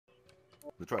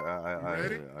Detroit, You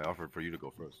ready? I offered for you to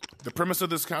go first. The premise of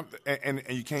this and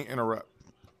you can't interrupt.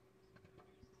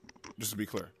 Just to be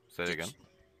clear, Say it again.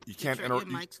 you can't Your interrupt.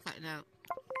 mic's cutting out.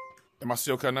 Am I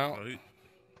still cutting out?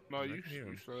 No, you said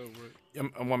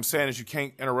what? And what I'm saying is you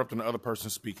can't interrupt another person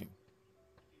speaking.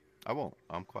 I won't.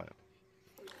 I'm quiet.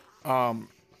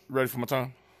 Ready for my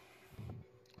time?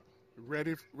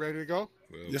 Ready to go?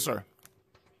 Yes, sir.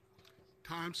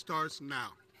 Time starts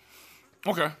now.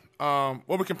 Okay.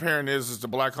 What we're comparing is the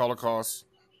Black Holocaust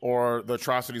or the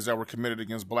atrocities that were committed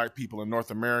against black people in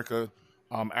North America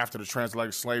after the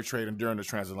transatlantic slave trade and during the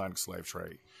transatlantic slave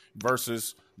trade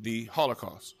versus the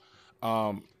Holocaust.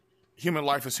 Human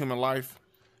life is human life,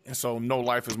 and so no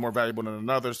life is more valuable than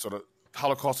another. So the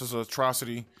Holocaust is an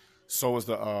atrocity. So is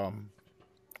the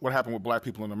what happened with black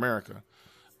people in America.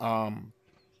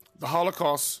 The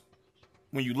Holocaust,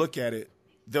 when you look at it,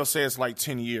 they'll say it's like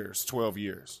 10 years, 12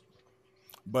 years.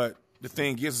 But the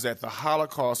thing is that the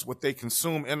Holocaust, what they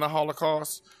consume in the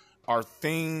Holocaust are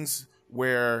things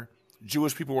where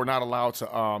Jewish people were not allowed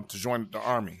to join the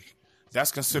army.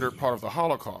 That's considered part of the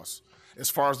Holocaust.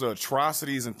 As far as the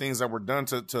atrocities and things that were done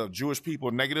to Jewish people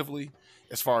negatively,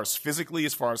 as far as physically,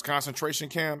 as far as concentration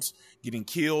camps, getting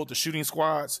killed, the shooting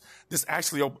squads, this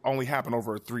actually only happened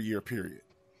over a 3-year period.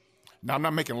 Now, I'm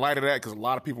not making light of that because a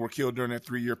lot of people were killed during that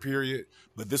 3-year period,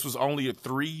 but this was only a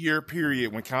 3-year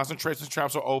period when concentration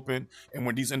camps were open and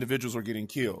when these individuals were getting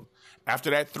killed. After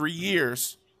that 3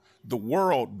 years, the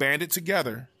world banded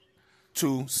together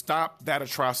to stop that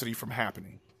atrocity from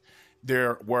happening.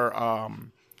 There were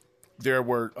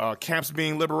camps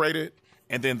being liberated,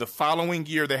 and then the following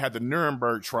year they had the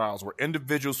Nuremberg trials where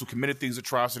individuals who committed these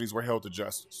atrocities were held to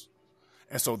justice.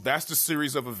 And so that's the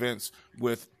series of events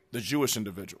with the Jewish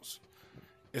individuals.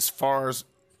 As far as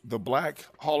the Black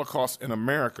Holocaust in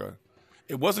America,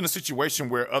 it wasn't a situation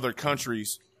where other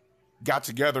countries got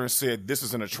together and said, this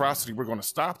is an atrocity, we're going to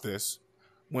stop this.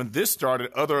 When this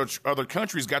started, other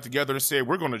countries got together and said,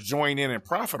 we're going to join in and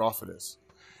profit off of this.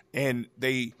 And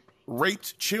they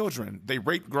raped children. They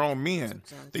raped grown men.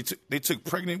 They took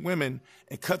pregnant women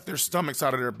and cut their stomachs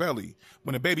out of their belly.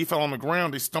 When a baby fell on the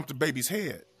ground, they stumped the baby's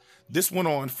head. This went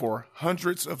on for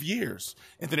hundreds of years,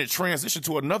 and then it transitioned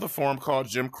to another form called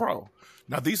Jim Crow.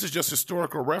 Now, these are just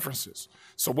historical references.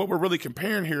 So what we're really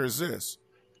comparing here is this.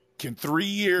 Can 3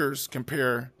 years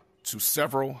compare to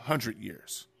several hundred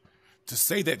years? To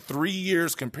say that 3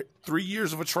 years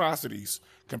of atrocities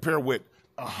compare with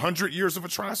 100 years of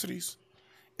atrocities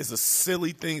is a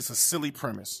silly thing. It's a silly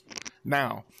premise.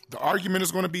 Now, the argument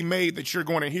is going to be made that you're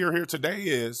going to hear here today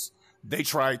is they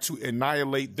tried to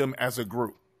annihilate them as a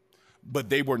group.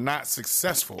 But they were not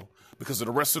successful because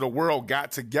the rest of the world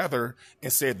got together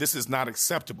and said, this is not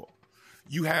acceptable.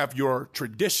 You have your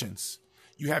traditions,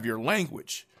 you have your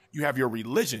language, you have your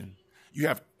religion, you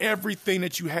have everything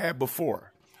that you had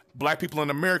before. Black people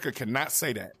in America cannot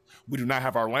say that. We do not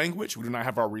have our language, we do not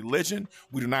have our religion,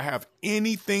 we do not have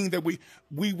anything that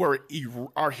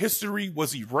our history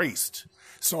was erased.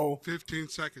 So 15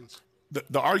 seconds.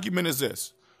 The argument is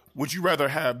this. Would you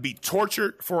rather be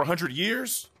tortured for 100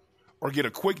 years or get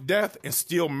a quick death and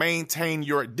still maintain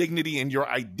your dignity and your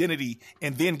identity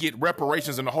and then get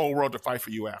reparations in the whole world to fight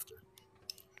for you after?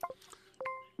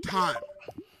 Time.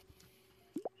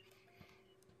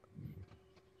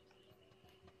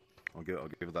 I'll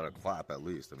give that a clap at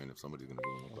least. I mean, if somebody's gonna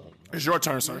do it. It's your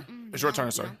turn, sir. It's your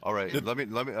turn, sir. All right, let me. You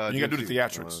gotta do the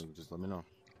theatrics. Just let me know.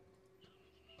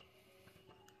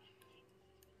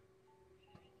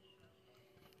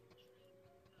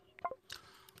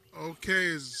 Okay,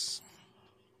 is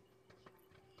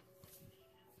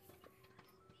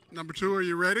number 2, are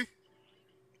you ready?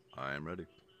 I am ready.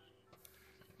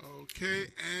 Okay,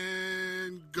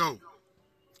 and go.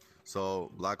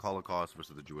 So, Black Holocaust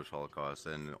versus the Jewish Holocaust,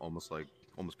 and almost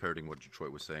parroting what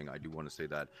Detroit was saying, I do want to say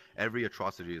that every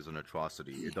atrocity is an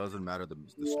atrocity. It doesn't matter the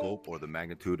scope or the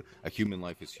magnitude. A human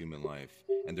life is human life,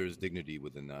 and there is dignity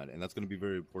within that, and that's going to be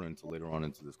very important until later on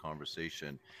into this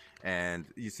conversation. And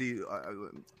you see,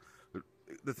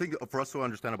 the thing for us to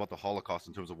understand about the Holocaust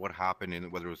in terms of what happened, and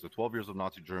whether it was the 12 years of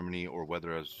Nazi Germany or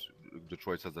whether, as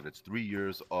Detroit says, that it's 3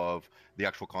 years of the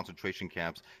actual concentration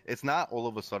camps, it's not all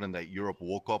of a sudden that Europe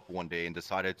woke up one day and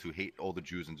decided to hate all the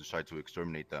Jews and decide to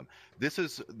exterminate them. This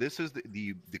is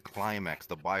the climax,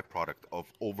 the byproduct of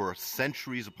over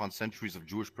centuries upon centuries of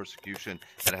Jewish persecution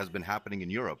that has been happening in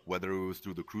Europe, whether it was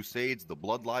through the Crusades, the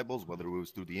blood libels, whether it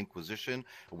was through the Inquisition,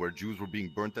 where Jews were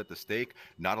being burnt at the stake,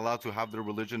 not allowed to have their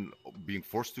religion, being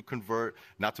forced to convert,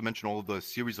 not to mention all of the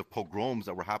series of pogroms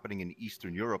that were happening in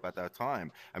Eastern Europe at that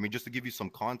time. I mean, just just to give you some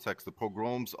context, the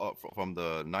pogroms from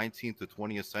the 19th to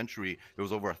 20th century, there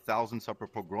was over 1,000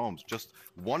 separate pogroms. Just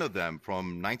one of them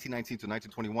from 1919 to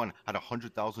 1921 had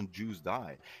 100,000 Jews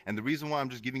die. And the reason why I'm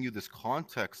just giving you this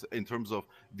context in terms of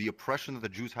the oppression that the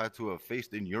Jews had to have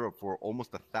faced in Europe for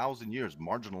almost 1,000 years,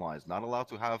 marginalized, not allowed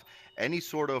to have any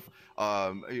sort of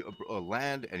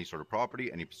land, any sort of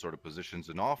property, any sort of positions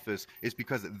in office, is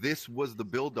because this was the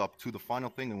buildup to the final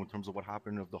thing in terms of what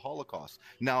happened of the Holocaust.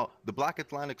 Now, the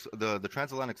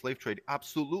transatlantic slave trade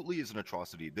absolutely is an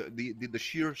atrocity. The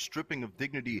sheer stripping of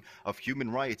dignity of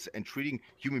human rights and treating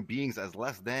human beings as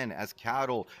less than, as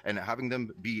cattle, and having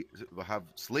them have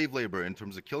slave labor in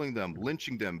terms of killing them,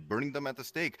 lynching them, burning them at the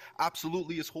stake,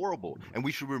 absolutely is horrible. And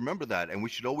we should remember that, and we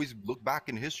should always look back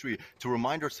in history to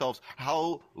remind ourselves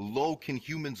how low can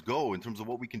humans go in terms of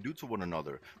what we can do to one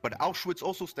another. But Auschwitz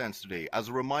also stands today as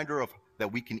a reminder of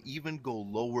that we can even go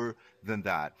lower than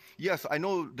that. Yes, I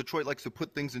know Detroit likes to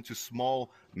put things into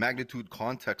small magnitude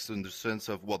context in the sense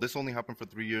of, well, this only happened for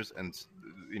 3 years, and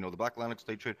the Black Atlantic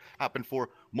slave trade happened for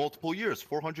multiple years,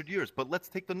 400 years. But let's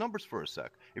take the numbers for a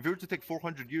sec. If you were to take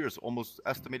 400 years, almost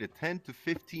estimated 10 to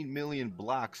 15 million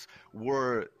blacks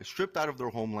were stripped out of their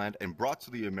homeland and brought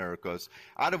to the Americas,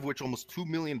 out of which almost 2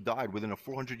 million died within a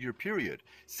 400-year period.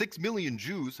 6 million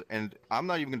Jews, and I'm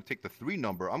not even going to take the 3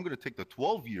 number, I'm going to take the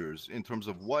 12 years in terms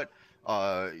of what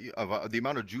the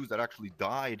amount of Jews that actually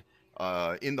died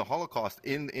in the Holocaust,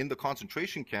 in the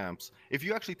concentration camps. If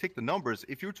you actually take the numbers,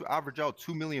 if you were to average out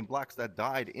 2 million blacks that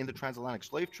died in the transatlantic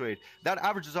slave trade, that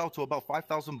averages out to about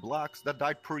 5,000 blacks that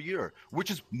died per year,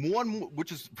 which is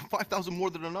 5,000 more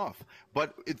than enough.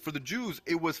 But for the Jews,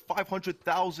 it was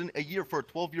 500,000 a year for a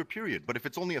 12-year period. But if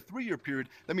it's only a 3-year period,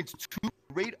 that means the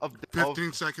rate of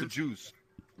the Jews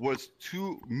was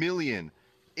 2 million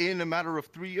in a matter of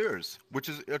 3 years, which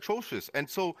is atrocious. And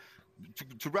so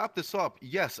to wrap this up,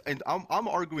 yes, and I'm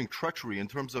arguing treachery in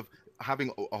terms of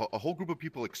having a whole group of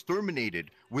people exterminated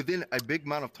within a big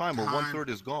amount of time, where 1/3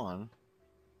 is gone.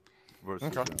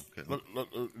 Versus, okay.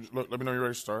 Let me know you're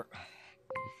ready to start.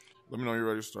 Let me know you're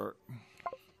ready to start.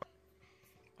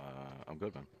 I'm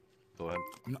good, man. Go ahead.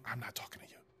 I'm not talking to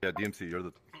you. Yeah, DMC, you're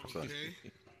the Okay.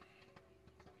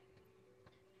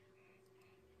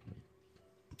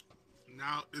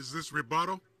 Now, is this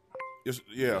rebuttal?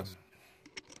 Yeah.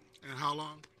 And how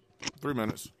long? 3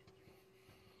 minutes.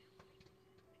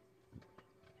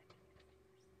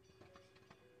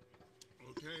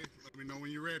 Okay, let me know when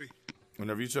you're ready.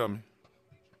 Whenever you tell me.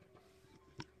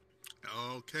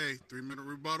 Okay, 3-minute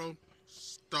rebuttal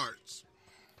starts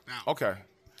now. Okay.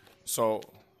 So,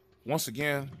 once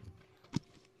again,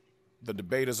 the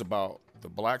debate is about the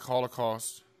Black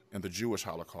Holocaust and the Jewish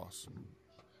Holocaust.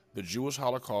 The Jewish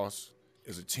Holocaust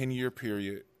is a 10-year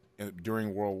period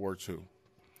during World War II.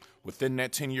 Within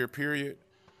that 10-year period,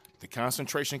 the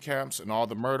concentration camps and all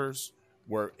the murders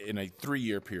were in a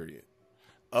 3-year period.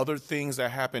 Other things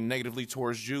that happened negatively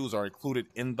towards Jews are included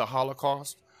in the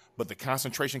Holocaust, but the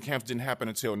concentration camps didn't happen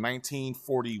until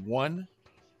 1941,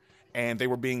 and they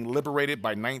were being liberated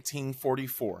by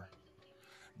 1944.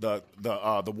 The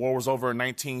war was over in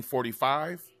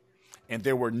 1945, and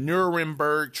there were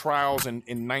Nuremberg trials in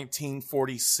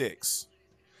 1946.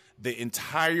 The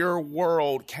entire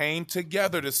world came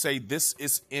together to say this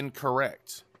is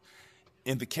incorrect.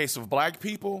 In the case of black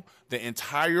people, the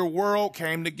entire world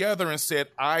came together and said,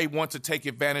 I want to take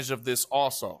advantage of this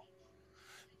also.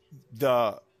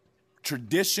 The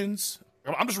traditions,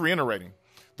 I'm just reiterating,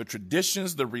 the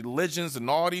traditions, the religions, and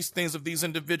all these things of these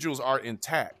individuals are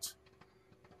intact.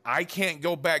 I can't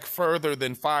go back further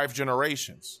than 5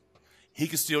 generations. He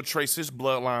can still trace his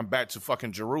bloodline back to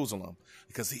fucking Jerusalem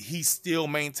because he still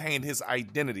maintained his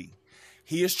identity.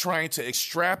 He is trying to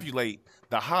extrapolate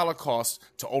the Holocaust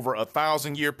to over a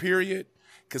 1,000-year period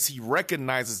because he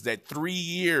recognizes that 3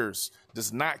 years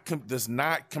does not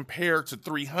compare to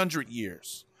 300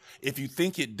 years. If you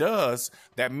think it does,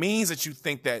 that means that you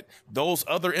think that those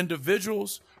other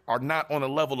individuals are not on a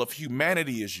level of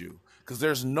humanity as you, because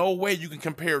there's no way you can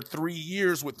compare 3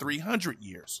 years with 300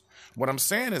 years. What I'm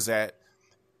saying is that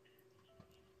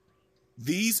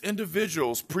these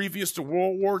individuals previous to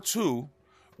World War II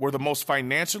were the most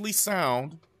financially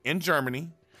sound in Germany.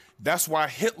 That's why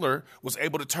Hitler was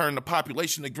able to turn the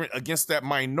population against that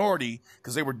minority,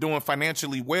 because they were doing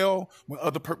financially well when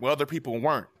other people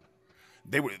weren't.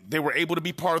 They were able to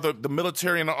be part of the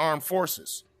military and the armed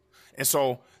forces. And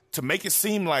so to make it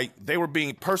seem like they were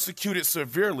being persecuted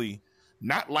severely,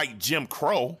 not like Jim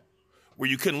Crow, where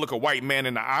you couldn't look a white man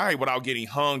in the eye without getting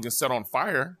hung and set on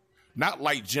fire. Not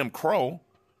like Jim Crow,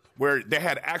 where they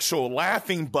had actual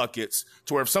laughing buckets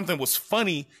to where if something was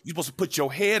funny, you're supposed to put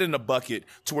your head in the bucket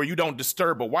to where you don't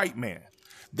disturb a white man.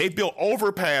 They built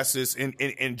overpasses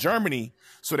in Germany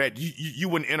so that you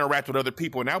wouldn't interact with other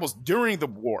people. And that was during the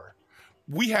war.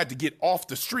 We had to get off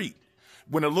the street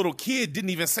when a little kid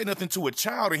didn't even say nothing to a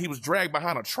child and he was dragged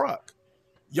behind a truck.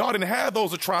 Y'all didn't have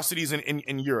those atrocities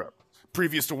in Europe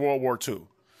previous to World War II.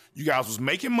 You guys was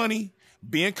making money,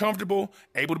 being comfortable,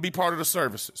 able to be part of the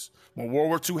services. When World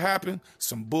War II happened,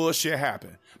 some bullshit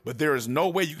happened. But there is no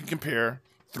way you can compare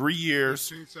 3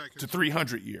 years to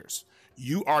 300 years.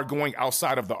 You are going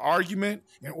outside of the argument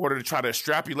in order to try to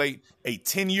extrapolate a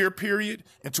 10-year period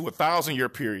into a 1,000-year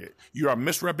period. You are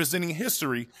misrepresenting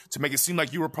history to make it seem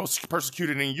like you were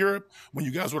persecuted in Europe when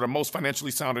you guys were the most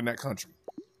financially sound in that country.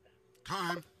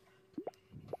 Time.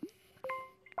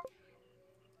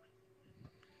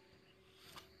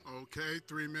 Okay,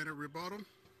 3-minute rebuttal.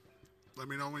 Let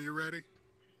me know when you're ready.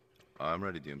 I'm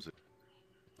ready, DMC.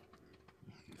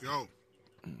 Go.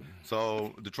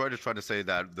 So Detroit is trying to say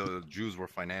that the Jews were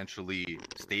financially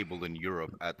stable in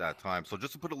Europe at that time. So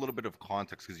just to put a little bit of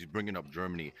context, because he's bringing up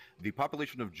Germany, the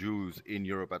population of Jews in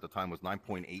Europe at the time was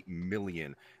 9.8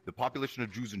 million. The population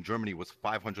of Jews in Germany was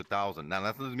 500,000. Now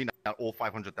that doesn't mean that all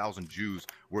 500,000 Jews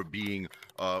were being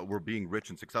rich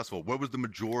and successful. Where was the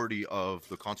majority of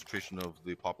the concentration of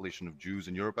the population of Jews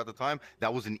in Europe at the time?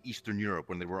 That was in Eastern Europe,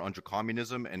 when they were under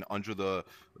communism and under the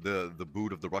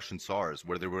boot of the Russian Tsars,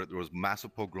 where there was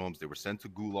massive pogroms. They were sent to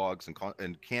gulags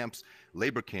and camps,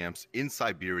 labor camps in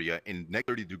Siberia in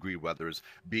 -30-degree weathers,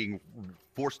 being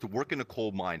forced to work in a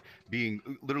coal mine, being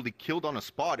literally killed on a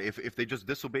spot if they just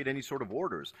disobeyed any sort of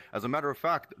orders. As a matter of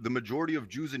fact, the majority of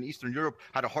Jews in Eastern Europe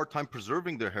had a hard time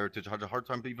preserving their heritage, had a hard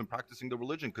time even practicing their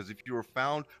religion, because if you were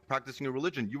found practicing a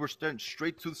religion, you were sent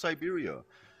straight to Siberia.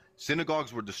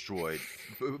 Synagogues were destroyed.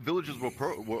 Villages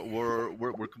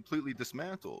were completely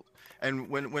dismantled. And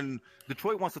when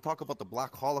Detroit wants to talk about the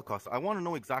Black Holocaust, I want to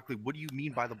know exactly what do you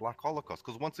mean by the Black Holocaust?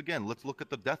 Because once again, let's look at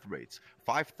the death rates.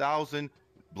 5,000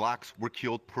 blacks were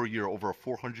killed per year over a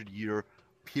 400-year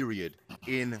period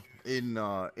in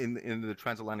the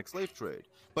transatlantic slave trade.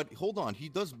 But hold on, he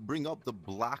does bring up the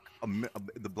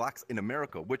blacks in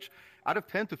America, which out of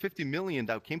 10 to 50 million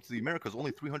that came to the Americas,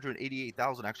 only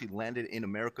 388,000 actually landed in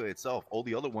America itself. All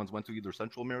the other ones went to either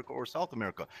Central America or South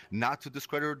America. Not to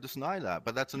discredit or deny that,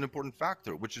 but that's an important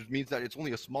factor, which means that it's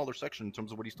only a smaller section in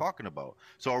terms of what he's talking about.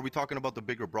 So are we talking about the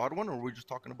bigger, broad one, or are we just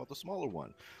talking about the smaller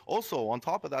one? Also, on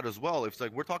top of that as well, if it's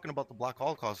like we're talking about the Black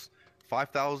Holocaust,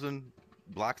 5,000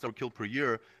 blacks that were killed per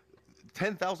year,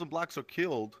 10,000 blacks are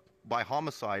killed by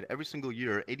homicide every single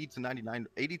year. 80 to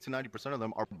 90% of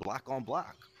them are black on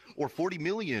black. Or 40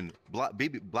 million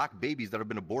black babies that have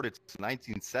been aborted since the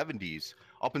 1970s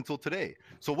up until today.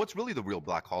 So what's really the real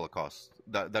Black Holocaust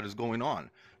that is going on,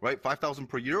 right? 5,000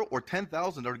 per year, or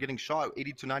 10,000 are getting shot,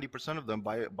 80 to 90% of them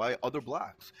by other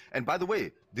blacks. And by the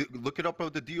way, look it up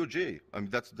with the DOJ. I mean,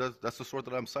 that's the sort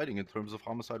that I'm citing in terms of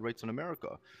homicide rates in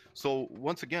America. So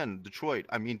once again, Detroit,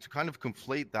 I mean, to kind of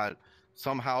conflate that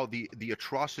somehow the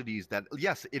atrocities that,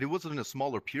 yes, it wasn't in a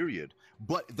smaller period,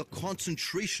 but the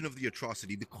concentration of the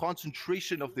atrocity, the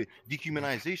concentration of the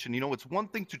dehumanization, it's one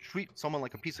thing to treat someone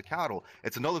like a piece of cattle.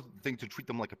 It's another thing to treat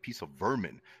them like a piece of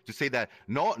vermin, to say that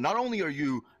not only are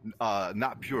you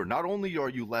not pure, not only are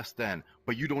you less than,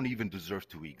 but you don't even deserve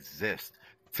to exist.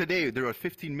 Today, there are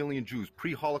 15 million Jews.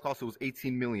 Pre-Holocaust, it was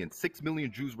 18 million. 6 million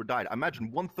Jews were died.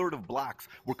 Imagine 1/3 of blacks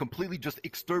were completely just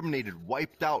exterminated,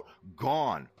 wiped out,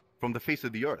 gone from the face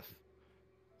of the earth.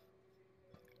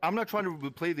 I'm not trying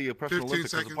to play the oppression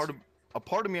Olympics, because a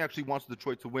part of me actually wants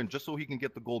Detroit to win, just so he can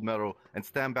get the gold medal and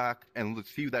stand back and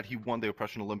see that he won the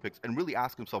oppression Olympics and really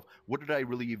ask himself, what did I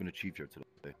really even achieve here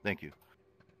today? Thank you.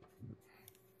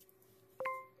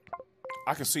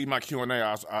 I can see my Q&A.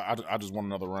 I just want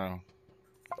another round.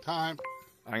 Time.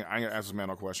 I ain't gonna ask this man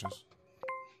no questions.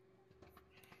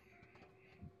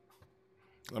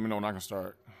 Let me know when I can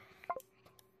start.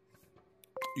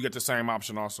 You get the same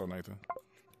option also, Nathan.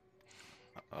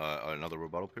 Another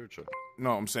rebuttal period? Sure.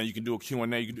 No, I'm saying you can do a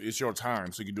Q&A. It's your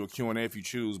time, so you can do a Q&A if you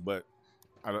choose, but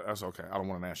that's okay. I don't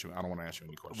want to ask you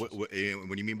any questions.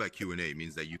 When you mean by Q&A, it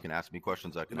means that you can ask me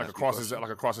questions. I can like a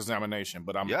cross examination.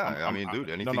 But dude,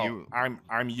 anything you.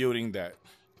 I'm yielding that.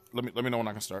 Let me know when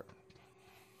I can start.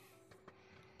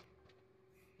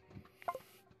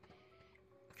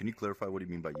 Can you clarify what you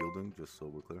mean by yielding, just so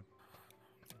we're clear?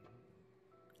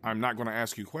 I'm not going to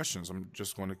ask you questions. I'm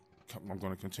going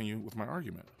to continue with my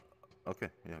argument. Okay.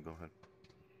 Yeah, go ahead.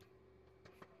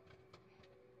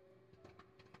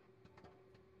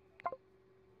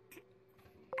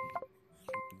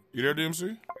 You there,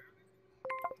 DMC?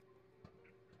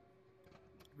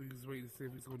 We just waiting to see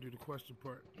if he's going to do the question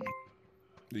part.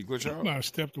 Did you glitch out? No, I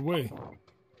stepped away.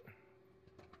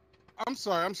 I'm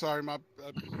sorry. I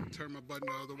turned my button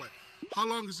the other way. How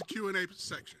long is the Q&A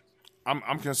section?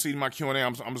 I'm conceding my Q&A.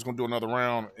 I'm just going to do another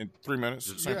round in 3 minutes.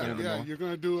 Same thing Yeah. anymore.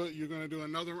 You're gonna do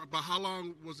another. But how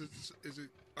long was it? Is it?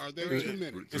 Are they 2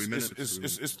 minutes? 3 minutes.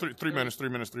 It's 3 minutes. 3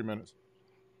 minutes. 3 minutes.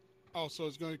 Oh, so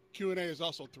it's going. Q&A is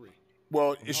also 3.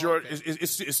 Well,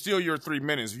 it's still your 3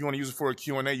 minutes. If you want to use it for a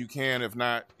Q&A, you can. If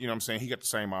not, you know what I'm saying, he got the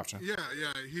same option. Yeah.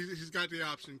 He's got the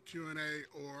option Q&A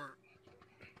or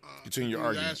Continue your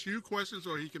argument. Ask you questions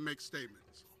or he can make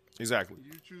statements. Exactly.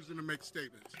 You choosing to make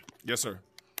statements. Yes, sir.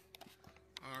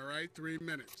 All right, 3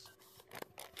 minutes.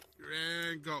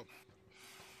 And go.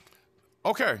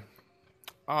 Okay.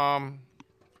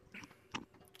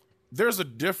 There's a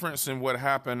difference in what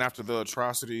happened after the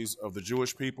atrocities of the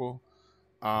Jewish people.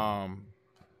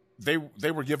 They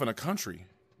were given a country.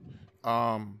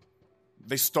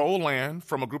 They stole land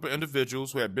from a group of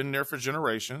individuals who had been there for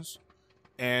generations,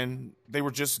 and they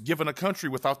were just given a country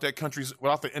without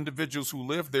the individuals who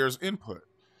lived there's input.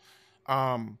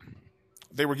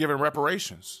 They were given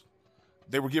reparations.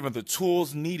 They were given the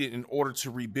tools needed in order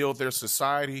to rebuild their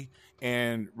society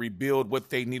and rebuild what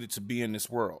they needed to be in this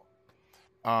world.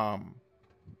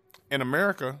 In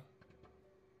America,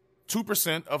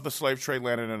 2% of the slave trade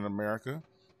landed in America,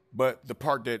 but the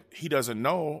part that he doesn't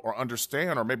know or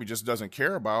understand or maybe just doesn't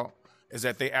care about is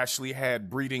that they actually had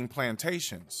breeding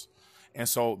plantations. And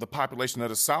so the population of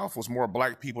the South was more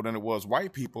black people than it was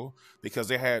white people because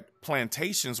they had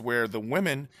plantations where the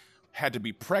women had to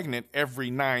be pregnant every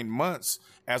 9 months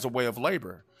as a way of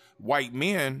labor. White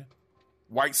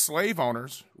slave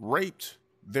owners raped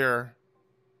their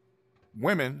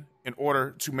women in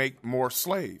order to make more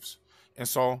slaves. And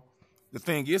so the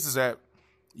thing is that,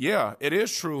 yeah, it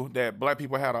is true that black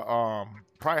people had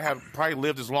probably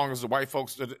lived as long as the white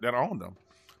folks that owned them.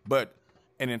 But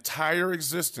an entire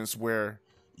existence where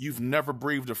you've never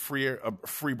breathed a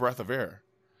free breath of air.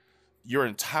 Your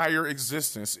entire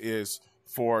existence is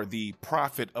for the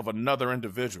profit of another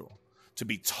individual, to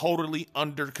be totally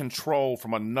under control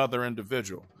from another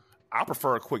individual. I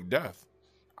prefer a quick death.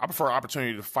 I prefer an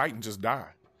opportunity to fight and just die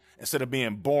instead of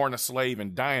being born a slave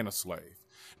and dying a slave.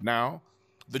 Now,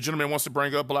 the gentleman wants to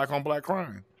bring up black on black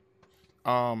crime.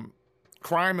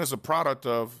 Crime is a product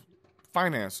of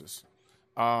finances.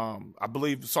 I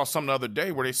believe saw something the other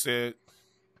day where they said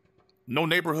no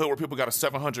neighborhood where people got a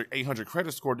 700, 800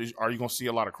 credit score are you going to see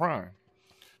a lot of crime.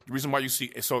 The reason why you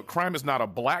see so crime is not a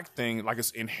black thing, like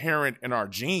it's inherent in our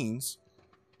genes.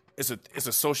 It's a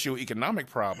socioeconomic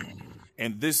problem.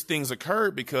 And this thing's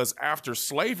occurred because after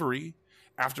slavery,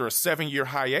 after a 7-year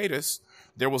hiatus,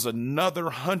 there was another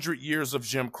 100 years of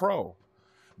Jim Crow,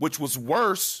 which was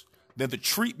worse than the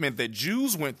treatment that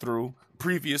Jews went through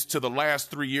previous to the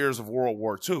last 3 years of World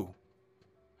War II.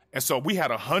 And so we had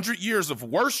 100 years of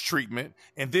worse treatment,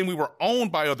 and then we were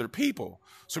owned by other people.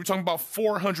 So we're talking about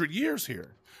 400 years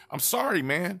here. I'm sorry,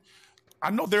 man. I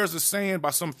know there's a saying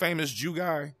by some famous Jew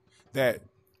guy that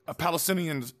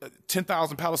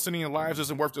 10,000 Palestinian lives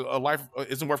isn't worth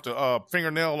a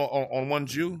fingernail on one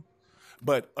Jew.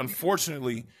 But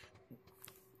unfortunately,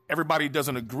 everybody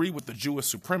doesn't agree with the Jewish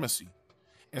supremacy.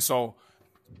 And so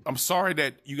I'm sorry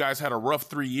that you guys had a rough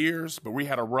 3 years, but we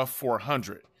had a rough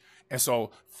 400. And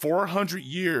so 400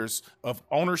 years of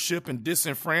ownership and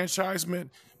disenfranchisement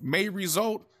may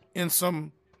result in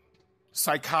some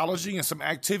psychology and some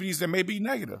activities that may be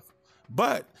negative.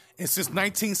 But since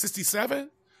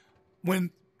 1967,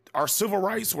 when our civil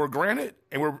rights were granted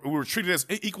and we were treated as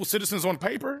equal citizens on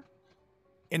paper,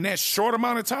 in that short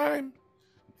amount of time,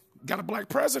 got a black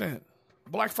president,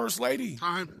 black first lady,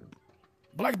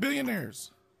 black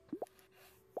billionaires.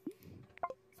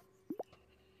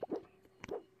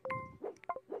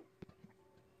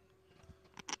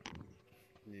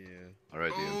 All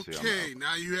right, DMC. Okay,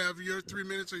 now you have your 3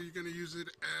 minutes. Are you going to use it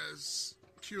as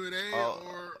Q&A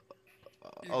or?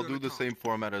 I'll do the same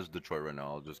format as Detroit right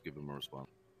now. I'll just give him a response.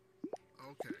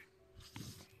 Okay.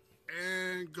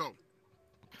 And go.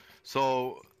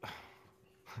 So,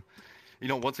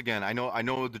 once again, I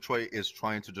know Detroit is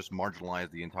trying to just marginalize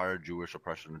the entire Jewish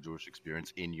oppression and Jewish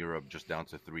experience in Europe just down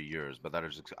to 3 years, but that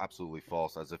is absolutely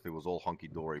false, as if it was all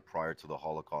hunky-dory prior to the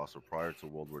Holocaust or prior to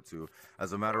World War II.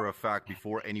 As a matter of fact,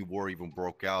 before any war even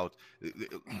broke out,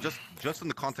 just in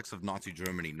the context of Nazi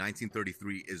Germany,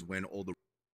 1933 is when all the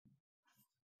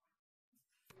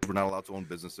were not allowed to own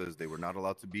businesses. They were not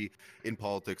allowed to be in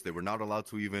politics. They were not allowed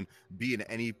to even be in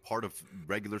any part of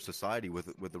regular society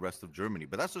with the rest of Germany.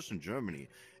 But that's just in Germany.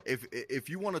 If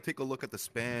you want to take a look at the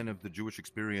span of the Jewish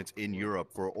experience in Europe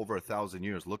for over 1,000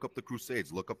 years, look up the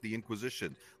Crusades, look up the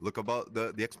Inquisition, look about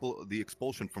the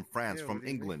expulsion from France, from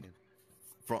England,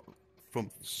 from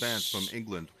France, from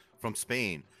England, from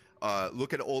Spain.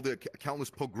 Look at all the countless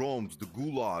pogroms, the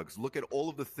gulags. Look at all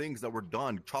of the things that were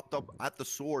done, chopped up at the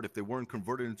sword if they weren't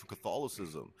converted into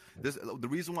Catholicism. The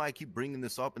reason why I keep bringing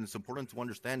this up, and it's important to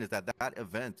understand, is that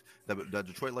event that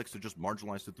Detroit likes to just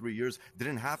marginalize to 3 years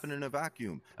didn't happen in a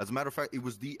vacuum. As a matter of fact, it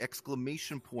was the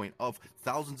exclamation point of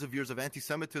thousands of years of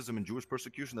anti-Semitism and Jewish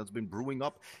persecution that's been brewing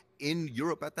up in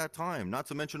Europe at that time. Not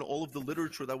to mention all of the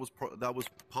literature that was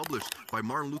published by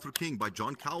Martin Luther King, by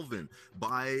John Calvin,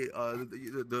 by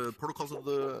the Protocols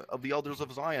of the Elders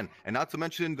of Zion, and not to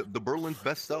mention the Berlin's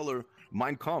bestseller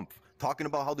Mein Kampf, talking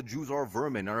about how the Jews are a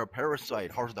vermin, are a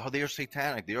parasite, how they are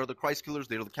satanic, they are the Christ killers,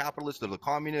 they are the capitalists, they're the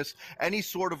communists, any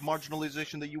sort of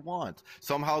marginalization that you want.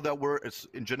 Somehow that we're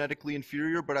genetically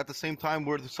inferior, but at the same time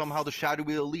we're somehow the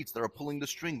shadowy elites that are pulling the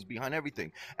strings behind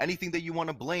everything. Anything that you want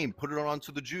to blame, put it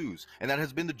onto the Jews, and that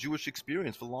has been the Jewish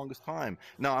experience for the longest time.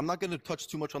 Now, I'm not going to touch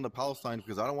too much on the Palestine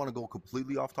because I don't want to go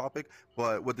completely off topic,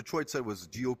 but what Detroit said was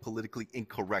geopolitically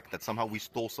incorrect, that somehow we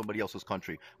stole somebody else's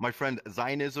country. My friend,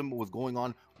 Zionism was going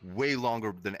on way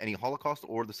longer than any Holocaust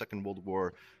or the Second World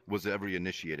War was ever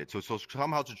initiated. So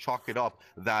somehow to chalk it up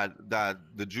that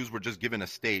the Jews were just given a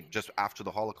state just after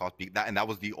the Holocaust, and that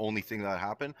was the only thing that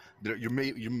happened,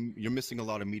 you're missing a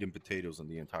lot of meat and potatoes in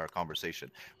the entire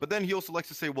conversation. But then he also likes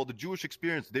to say, well, the Jewish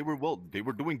experience, they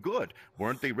were doing good.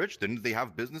 Weren't they rich? Didn't they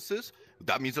have businesses?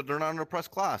 That means that they're not an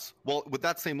oppressed class. Well, with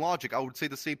that same logic, I would say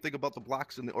the same thing about the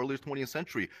blacks in the earliest 20th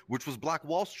century, which was Black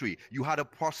Wall Street. You had a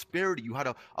prosperity, you had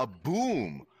a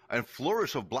boom and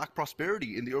flourish of black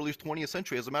prosperity in the earliest 20th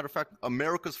century. As a matter of fact,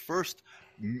 America's first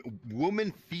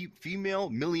female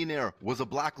millionaire was a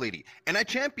black lady. And I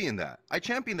champion that.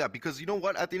 Because you know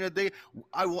what? At the end of the day,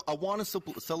 I want to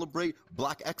celebrate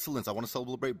black excellence. I want to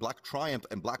celebrate black triumph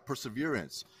and black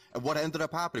perseverance. And what ended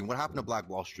up happening? What happened to Black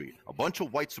Wall Street? A bunch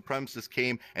of white supremacists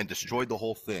came and destroyed the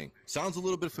whole thing. Sounds a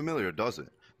little bit familiar, doesn't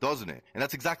it? And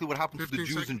that's exactly what happened to the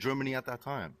Jews in Germany at that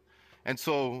time. And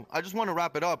so I just want to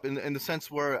wrap it up in the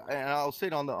sense where, and I'll say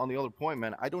it on the other point,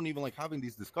 man, I don't even like having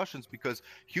these discussions because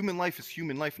human life is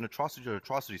human life and atrocities are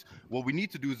atrocities. What we need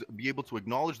to do is be able to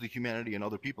acknowledge the humanity in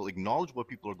other people, acknowledge what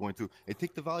people are going through, and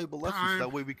take the valuable lessons.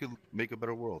 That way we can make a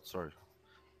better world. Sorry.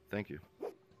 Thank you.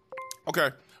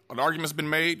 Okay. Well, the argument's been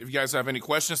made. If you guys have any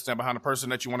questions, stand behind the person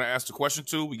that you want to ask the question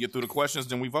to. We get through the questions,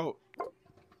 then we vote.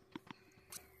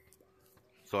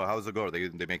 So how does it go? They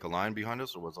make a line behind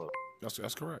us, or what's up?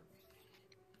 That's correct.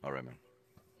 All right, man.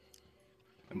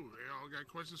 Ooh, they all got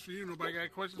questions for you. Nobody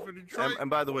got questions for Detroit. And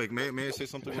by the way, may I say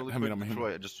something really quick?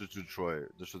 Detroit, just to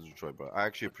Detroit, bro. I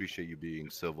actually appreciate you being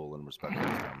civil and respectful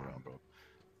this time around, bro.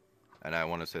 And I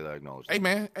want to say that I acknowledge that. Hey,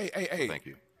 man. Hey. Thank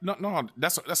you. No,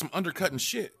 that's some undercutting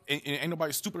shit. And ain't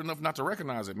nobody stupid enough not to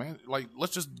recognize it, man. Like,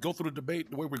 let's just go through the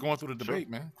debate the way we're going through the debate,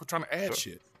 man. We're trying to add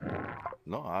shit.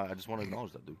 No, I just want to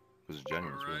acknowledge that, dude, because it's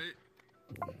genuine. All right.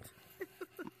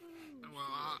 Well,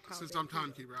 since I'm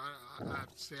timekeeper, I have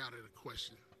to stay out of the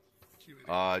question.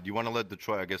 Q&A. Do you want to let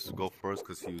Detroit, I guess, go first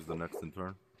because he was the next in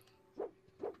turn?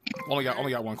 Only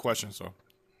got one question, so.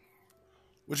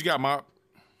 What you got, Mob?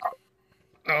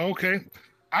 Oh, okay.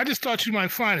 I just thought you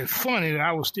might find it funny that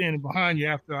I was standing behind you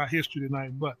after our history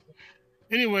tonight. But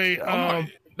anyway, I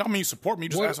mean you support me.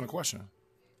 Just asking a question.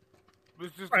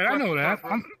 Right, I know that.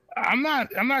 I'm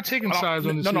not taking sides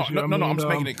on this issue. No. I'm just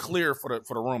making it clear for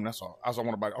the room. That's all. I just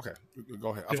want to. Okay, go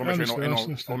ahead. I want to make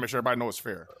sure everybody knows it's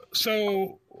fair.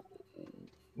 So,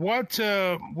 what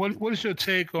is your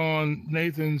take on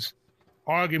Nathan's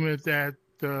argument that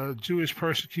the Jewish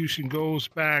persecution goes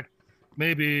back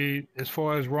maybe as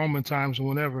far as Roman times or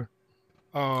whenever?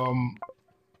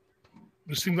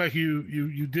 It seems like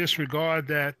you disregard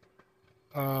that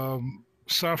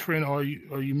suffering, or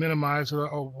you minimize it,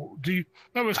 or do you?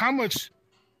 In other words, how much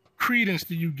credence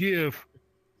do you give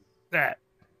that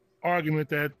argument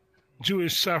that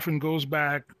Jewish suffering goes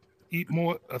back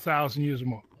 1,000 years or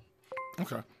more?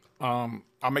 Okay,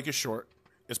 I'll make it short.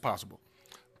 It's possible.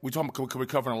 We're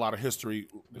covering a lot of history,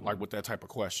 like with that type of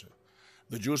question.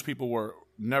 The Jewish people were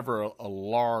never a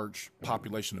large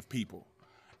population of people,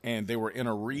 and they were in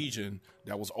a region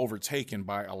that was overtaken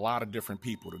by a lot of different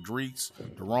people. The Greeks,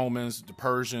 the Romans, the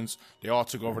Persians, they all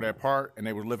took over that part, and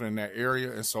they were living in that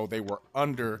area, and so they were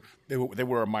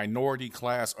a minority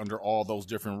class under all those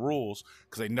different rules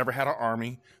because they never had an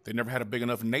army, they never had a big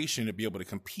enough nation to be able to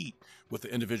compete with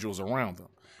the individuals around them.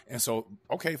 And so,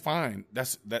 okay, fine,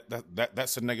 that's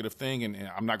a negative thing, and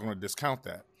I'm not going to discount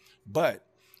that. But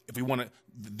if we want to,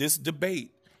 this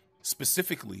debate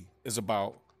specifically is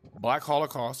about Black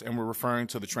Holocaust, and we're referring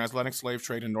to the transatlantic slave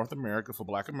trade in North America for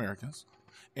Black Americans,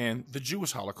 and the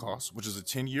Jewish Holocaust, which is a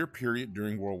 10-year period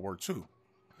during World War II.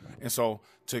 And so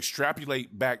to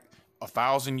extrapolate back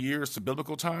 1,000 years to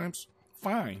biblical times,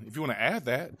 fine if you want to add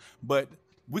that, but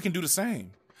we can do the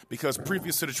same. Because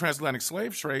previous to the transatlantic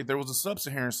slave trade, there was a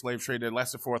sub-Saharan slave trade that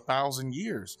lasted for 1,000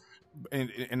 years, and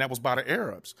that was by the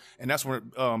Arabs. And that's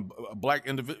when black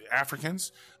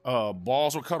Africans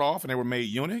balls were cut off and they were made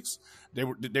eunuchs.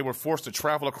 They were forced to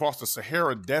travel across the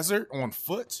Sahara Desert on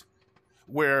foot,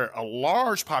 where a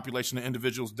large population of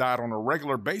individuals died on a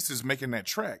regular basis making that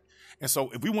trek. And so,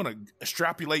 if we want to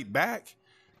extrapolate back,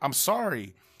 I'm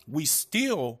sorry, we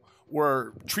still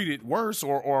were treated worse,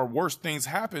 or worse things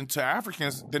happened to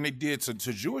Africans than they did to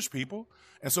Jewish people.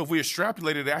 And so if we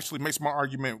extrapolate it, it actually makes my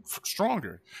argument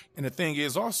stronger. And the thing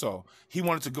is also, he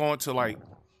wanted to go into like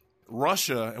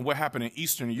Russia and what happened in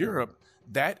Eastern Europe.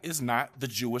 That is not the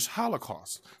Jewish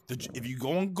Holocaust. If you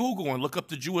go on Google and look up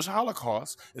the Jewish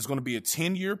Holocaust, it's going to be a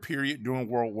 10-year period during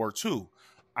World War II.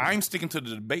 I'm sticking to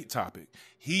the debate topic.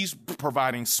 He's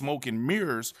providing smoke and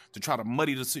mirrors to try to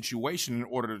muddy the situation in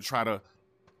order to try to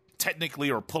technically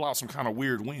or pull out some kind of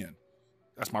weird win.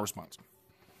 That's my response.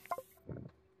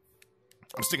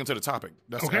 I'm sticking to the topic.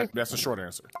 That's the short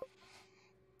answer.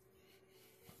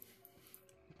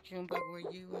 Junebug, were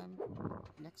you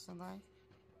next in line?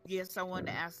 Yes, I wanted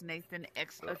to ask Nathan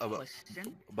X a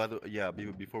question.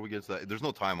 Before we get to that, there's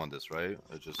no time on this, right?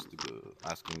 Just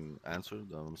asking, answered,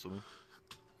 I'm assuming.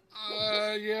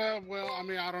 Yeah. Well, I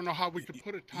mean, I don't know how we could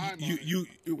put a time.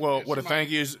 The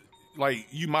thing is, like,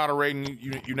 you moderating,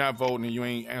 you're not voting, and you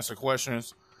ain't answer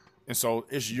questions, and so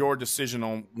it's your decision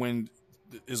on when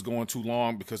it's going too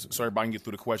long, because so everybody can get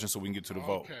through the questions so we can get to the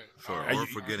vote. Okay. Sure. Or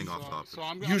for getting off topic. So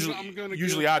I'm gonna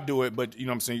usually I do it, but you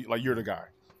know what I'm saying, like, you're the guy.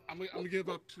 I'm gonna give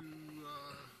up to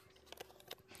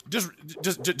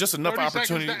just enough 30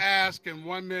 opportunity seconds to ask and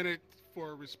 1 minute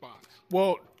for a response.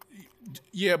 Well,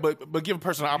 yeah, but give a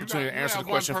person an opportunity to answer the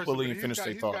question fully and finish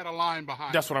their thought. He's got a line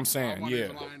behind. That's what I'm saying. Yeah.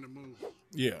 Line to move.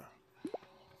 Yeah.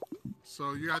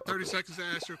 So you got 30 seconds to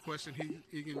ask your question.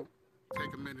 He can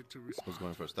take a minute to respond. Who's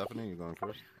going first? Stephanie, you going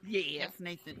first? Yes,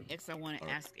 Nathan X, I want to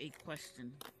ask a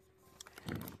question.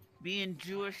 Being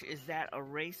Jewish, is that a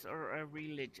race or a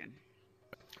religion?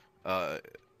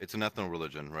 It's an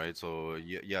ethno-religion, right? So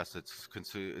yes, it's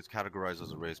categorized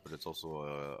as a race, but it's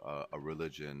also a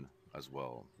religion as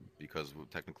well, because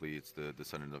technically it's the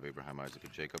descendant of Abraham, Isaac,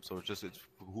 and Jacob. So it's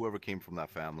whoever came from that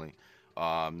family.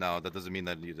 Now that doesn't mean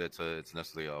that it's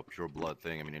necessarily a pure blood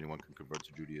thing. I mean, anyone can convert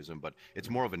to Judaism, but it's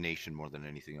more of a nation more than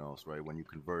anything else, right? When you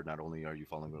convert, not only are you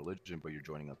following a religion, but you're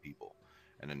joining a people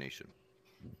and a nation.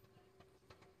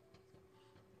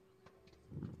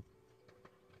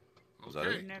 Was that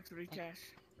it? Next, Ritash.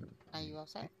 Are you all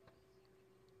set?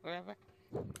 Wherever.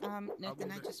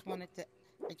 Nathan, I just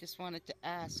wanted to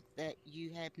ask that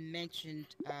you had mentioned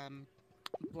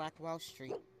Black Wall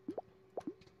Street,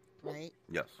 right?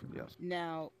 Yes.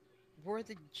 Now, were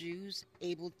the Jews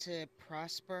able to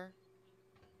prosper?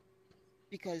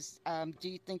 Because do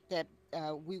you think that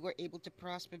we were able to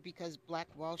prosper because Black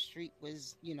Wall Street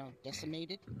was,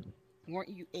 decimated? Weren't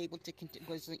you able to?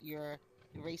 Wasn't your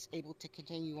race able to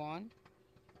continue on?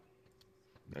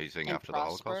 Are you saying after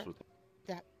prosper?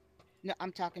 The Holocaust? No,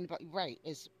 I'm talking about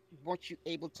weren't you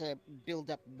able to build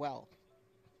up wealth?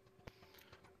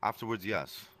 Afterwards,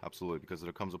 yes, absolutely, because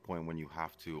there comes a point when you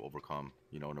have to overcome,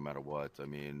 no matter what. I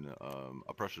mean,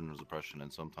 oppression is oppression,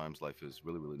 and sometimes life is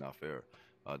really, really not fair,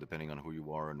 depending on who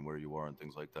you are and where you are and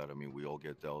things like that. I mean, we all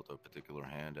get dealt a particular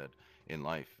hand in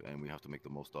life, and we have to make the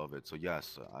most of it. So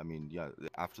yes, I mean, yeah,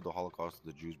 after the Holocaust,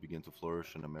 the Jews begin to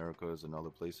flourish in Americas and other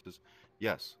places.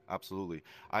 Yes, absolutely.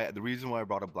 The reason why I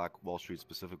brought up Black Wall Street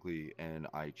specifically, and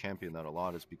I champion that a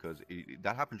lot, is because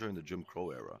that happened during the Jim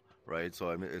Crow era, right? So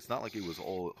I mean, it's not like it was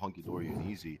all hunky-dory and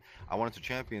easy. I wanted to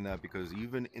champion that because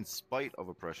even in spite of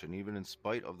oppression, even in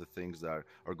spite of the things that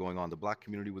are going on, the Black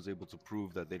community was able to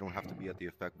prove that they don't have to be at the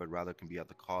effect, but rather can be at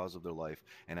the cause of their life,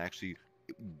 and actually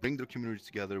bring their communities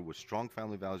together with strong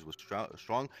family values, with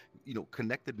strong,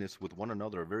 connectedness with one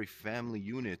another, a very family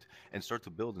unit, and start to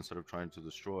build instead of trying to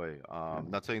destroy.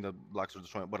 Not saying that blacks are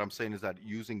destroying, what I'm saying is that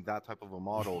using that type of a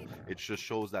model, it just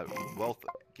shows that wealth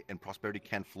and prosperity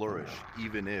can flourish,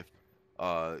 even if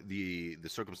the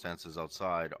circumstances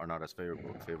outside are not as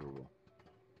favorable.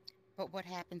 But what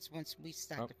happens once we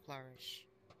start to flourish?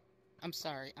 I'm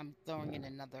sorry, I'm throwing in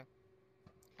another.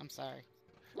 I'm sorry.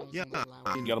 Yeah,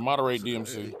 you got to moderate,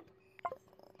 DMC.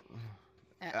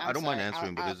 I don't mind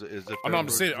answering, but is it? I'm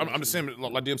just saying,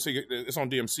 like DMC, it's on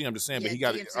DMC. I'm just saying, but he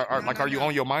got it. Are you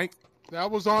on your mic?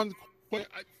 That was on.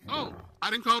 I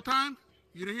didn't call time.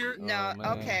 You didn't hear it? No.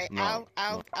 Okay. No.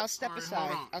 I'll step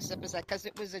aside. I'll step aside because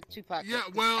it was a two-part. Yeah.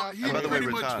 Well, he pretty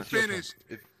much finished.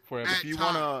 If you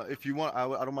want,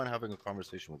 I don't mind having a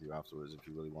conversation with you afterwards if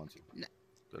you really want to. No,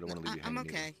 I don't want to leave you hanging. I'm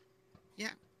okay.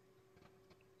 Yeah.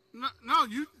 No, no,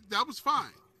 you. That was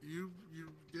fine. You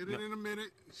did it in a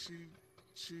minute.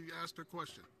 She asked her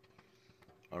question.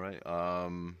 All right.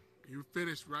 You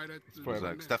finished right at the forever.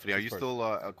 minute. Stephanie, are you It's still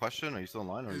a question? Are you still in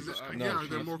line? Or are you Is just it- coming yeah, No, are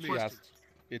there she- more she questions? asked.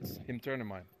 It's him turning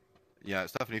mine. Yeah,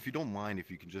 Stephanie, if you don't mind, if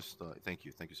you can just thank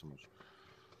you so much.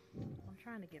 I'm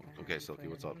trying to get behind Okay, you, Silky, but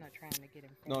what's up? I'm not trying to get in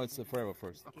front No, of it's you. forever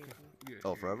first. Excuse me. Yeah.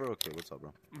 Oh, forever? Okay, what's up,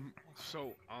 bro?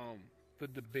 So, the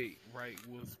debate, right,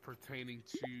 was pertaining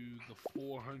to the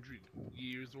 400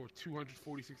 years or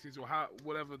 246 years or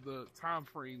whatever the time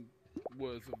frame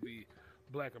was of the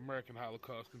Black American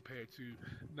Holocaust compared to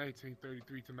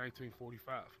 1933 to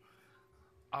 1945.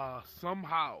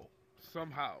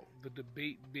 Somehow, the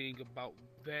debate being about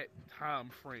that time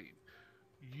frame,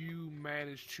 you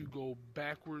managed to go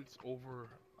backwards over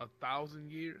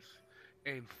 1,000 years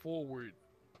and forward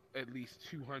at least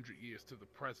 200 years to the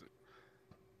present,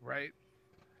 right?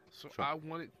 So Sure. I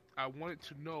wanted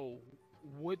to know,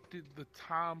 what did the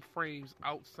time frames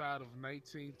outside of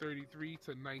 1933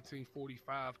 to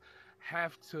 1945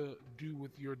 have to do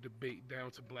with your debate down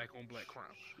to black on black crime?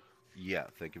 Yeah,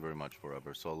 thank you very much,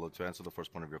 Forever. So to answer the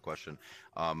first part of your question,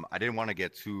 I didn't want to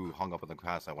get too hung up in the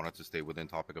past. I wanted to stay within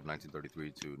topic of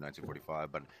 1933 to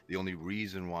 1945. But the only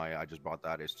reason why I just brought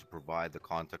that is to provide the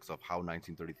context of how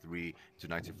 1933 to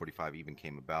 1945 even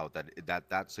came about.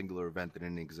 That singular event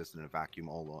didn't exist in a vacuum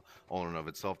all in of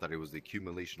itself. That it was the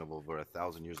accumulation of over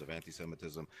 1,000 years of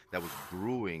anti-Semitism that was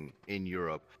brewing in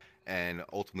Europe, and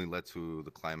ultimately led to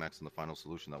the climax and the final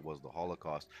solution that was the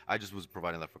Holocaust. I just was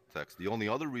providing that for text. The only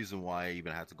other reason why I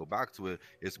even had to go back to it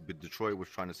is Detroit was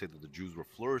trying to say that the Jews were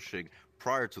flourishing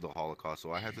prior to the Holocaust,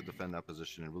 so I had to defend that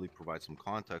position and really provide some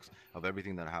context of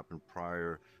everything that happened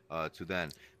prior to then.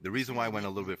 The reason why I went a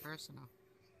little bit... personal.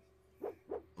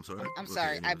 I'm sorry? I'm Okay,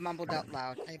 sorry. I anyways. mumbled out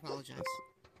loud. I apologize.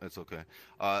 It's okay.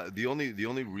 The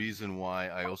only reason why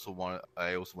I also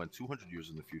went 200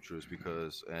 years in the future is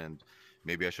because, and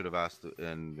maybe I should have asked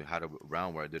and had a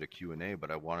round where I did a Q&A,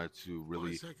 but I wanted to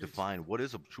really seconds. define what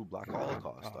is a true black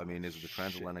Holocaust. I mean, is it the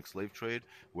transatlantic slave trade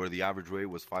where the average rate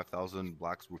was 5,000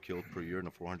 blacks were killed per year in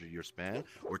a 400-year span,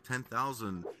 or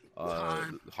 10,000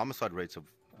 Time. homicide rates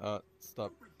of?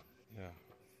 Stop. Yeah.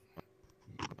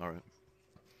 All right.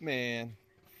 Man,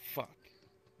 fuck.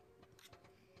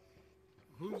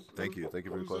 Thank you for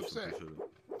your who's question. upset? Appreciate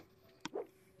it.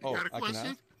 You got a I can question?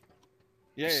 ask?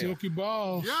 Yeah. Silky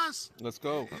balls. Yes. Let's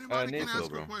go. Anybody can Nathan, ask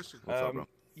bro. a question. What's up, bro?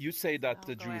 you say that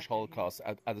the I'll go Jewish after you. Holocaust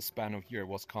at a span of year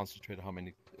was concentrated how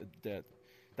many dead?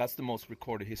 That's the most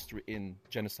recorded history in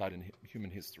genocide in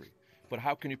human history. But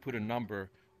how can you put a number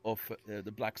of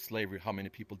the black slavery, how many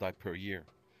people died per year?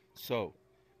 So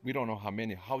we don't know how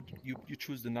many. How do you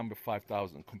choose the number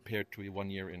 5,000 compared to 1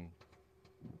 year in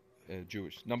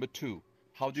Jewish? Number two,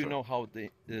 how do you know how the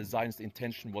Zionist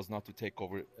intention was not to take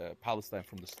over Palestine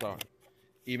from the start,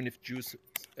 even if Jews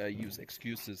use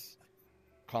excuses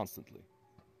constantly?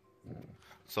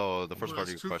 So the first Well, part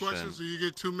of that's your two question. questions, so you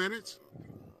get 2 minutes.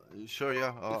 Sure,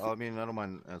 yeah. I mean, I don't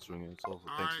mind answering it. So All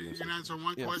thanks right, to you. you can answer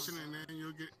one Yes. question and then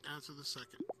you'll get answer the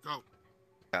second. Go.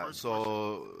 Yeah, First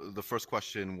so the first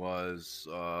question was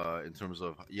in terms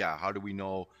of how do we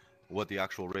know what the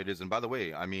actual rate is? And by the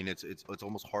way, I mean it's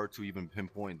almost hard to even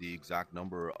pinpoint the exact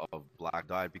number of black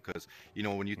died because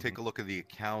when you take a look at the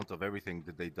account of everything,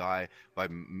 did they die by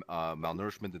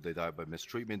malnourishment? Did they die by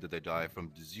mistreatment? Did they die from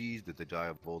disease? Did they die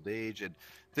of old age? And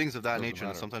things of that Doesn't nature. And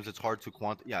matter. sometimes it's hard to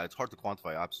it's hard to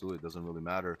quantify. Absolutely, it doesn't really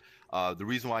matter. The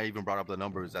reason why I even brought up the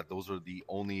number is that those are the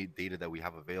only data that we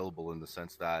have available, in the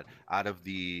sense that out of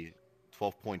the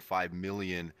 12.5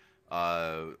 million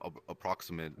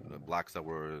approximate blacks that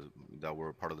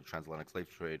were part of the transatlantic slave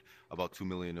trade, about 2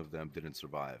 million of them didn't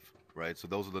survive, right? So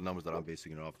those are the numbers that I'm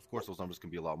basing it off. Of course, those numbers can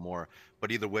be a lot more,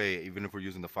 but either way, even if we're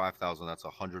using the 5,000, that's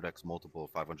 100x multiple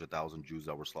of 500,000 Jews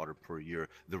that were slaughtered per year.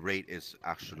 The rate is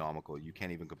astronomical. You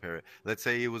can't even compare it. Let's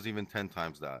say it was even 10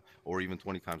 times that, or even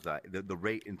 20 times that. The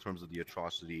rate in terms of the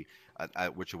atrocity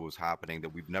at which it was happening, that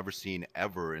we've never seen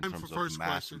ever in Time for terms of first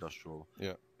mass question.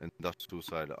 industrial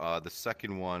suicide. The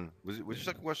second one was your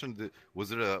second question.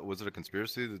 Was it a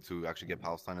conspiracy to actually get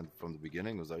Palestine from the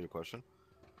beginning? Was that your question?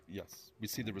 Yes, we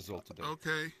see the result today.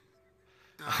 Okay.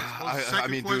 I The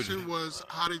second mean, dude. question was,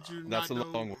 how did you That's a not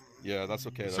know? long one. Yeah, that's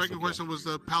okay. The That's second okay. question was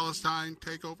the Palestine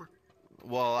takeover.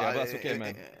 Well, Yeah, that's okay,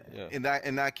 man. Yeah. In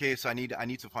that case, I need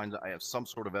to find I have some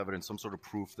sort of evidence, some sort of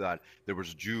proof that there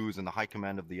was Jews in the high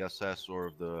command of the SS or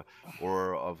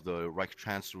of the Reich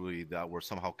Chancellery that were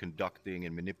somehow conducting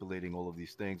and manipulating all of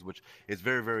these things, which is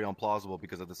very, very implausible,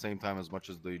 because at the same time, as much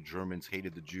as the Germans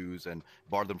hated the Jews and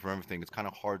barred them from everything, it's kind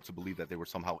of hard to believe that they were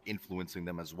somehow influencing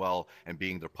them as well and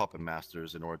being their puppet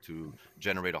masters in order to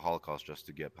generate a Holocaust just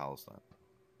to get Palestine.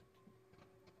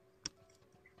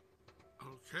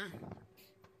 Okay.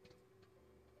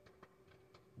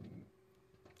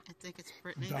 I think it's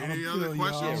Brittany. Donald Any other Bill,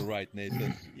 questions? Yeah, right,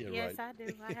 Nathan. Yeah, Yes, right. I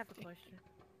do. I have a question.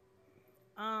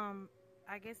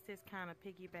 I guess this kind of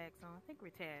piggybacks on. I think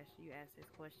Ritash, you asked this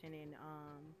question, and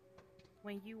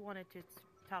when you wanted to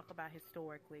talk about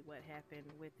historically what happened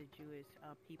with the Jewish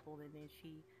people, and then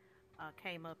she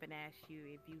came up and asked you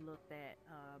if you looked at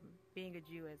being a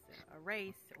Jew as a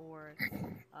race or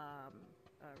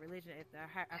a religion. If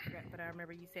I forgot, but I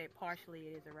remember you said partially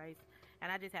it is a race, and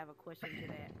I just have a question to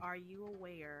that. Are you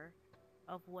aware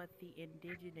of what the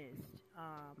indigenous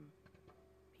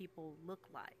people look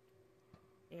like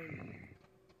in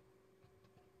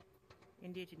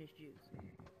indigenous Jews?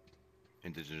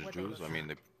 Indigenous What they Jews. look I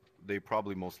mean, they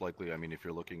probably most likely. I mean, if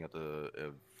you're looking at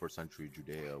the first century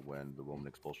Judea when the Roman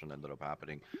expulsion ended up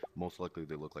happening, most likely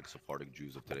they look like Sephardic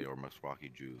Jews of today or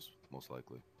Mizrahi Jews, most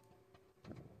likely.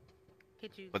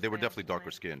 Could you But they were say definitely darker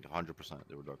explain? skinned, 100%.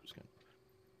 They were darker skinned.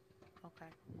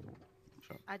 Okay.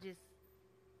 Sure. I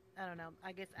don't know.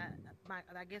 I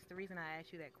guess the reason I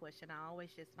asked you that question, I always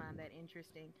just find that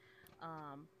interesting.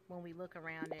 When we look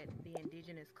around at the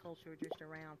indigenous culture just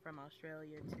around from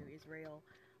Australia to Israel,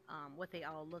 what they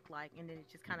all look like, and then it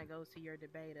just kind of goes to your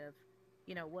debate of,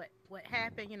 what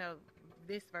happened,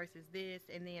 this versus this,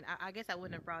 and then I guess I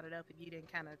wouldn't have brought it up if you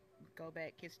didn't kind of go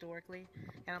back historically,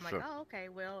 and I'm like, Sure. oh, okay,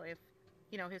 well, if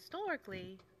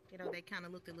historically, they kind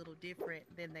of looked a little different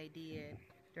than they did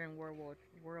during World War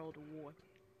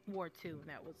II, and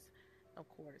that was, of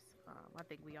course, I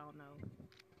think we all know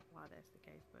why that's the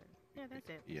case, but yeah, that's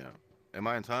it. Yeah. Am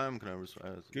I in time? Can I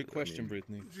respond? Good question,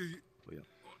 Brittany. Yeah.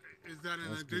 Is that an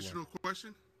That's a good additional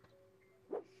question?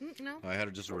 No. I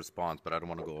had just a response, but I don't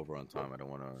want to go over on time. I don't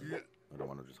want to. Yeah. I don't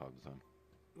want to just hog the time.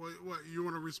 What you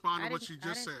want to respond I to what didn't- you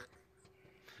I just didn't- said?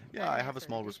 Yeah, I have a That's an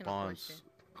small additional response.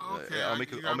 question. Okay, I'll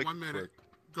make you it. got I'll make 1 it minute. quick.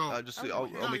 Go. Okay.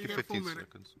 I'll make you it got a full 15 minute.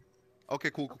 seconds. Okay,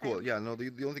 cool. Okay. Yeah, no, the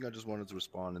only thing I just wanted to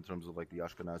respond in terms of like the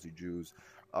Ashkenazi Jews,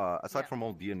 aside Yeah. from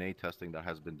all DNA testing that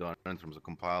has been done in terms of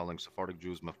compiling Sephardic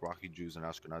Jews, Mizrahi Jews, and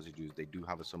Ashkenazi Jews, they do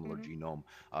have a similar genome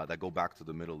that go back to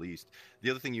the Middle East. The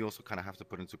other thing you also kind of have to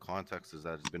put into context is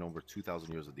that it's been over 2,000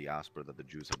 years of diaspora that the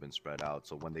Jews have been spread out.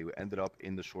 So when they ended up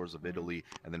in the shores of Italy,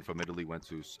 and then from Italy went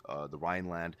to the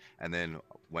Rhineland, and then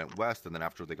went west, and then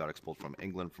after they got expelled from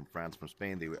England, from France, from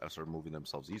Spain, they started moving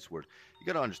themselves eastward. You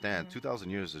got to understand, 2,000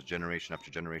 years is generation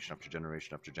after generation after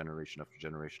generation after generation after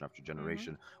generation after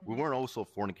generation. We weren't also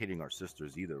fornicating our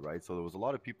sisters either, right? So there was a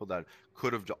lot of people that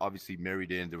could have obviously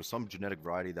married in. There was some genetic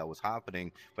variety that was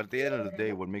happening, but at the end of the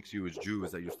day, what makes you as Jew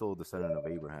is that you're still a descendant of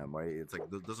Abraham, right? It's like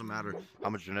it doesn't matter how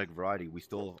much genetic variety, we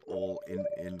still all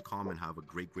in common have a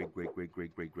great great great great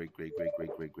great great great great great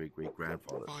great great great great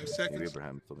grandfather. 5 Maybe seconds.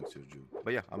 Abraham still makes you a Jew.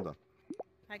 But yeah, I'm done.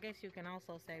 I guess you can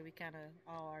also say we kind of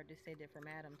all are descended from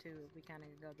Adam too. If we kind of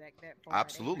go back that far.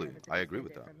 Absolutely. Abraham is a I agree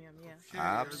with descendant that. From him, yeah. Okay,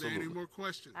 Are there Absolutely. any more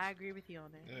questions? I agree with you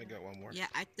on that. Yeah, I got one more. Yeah,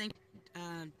 I think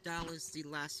Dollar's the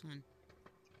last one.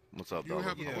 What's up, You dog?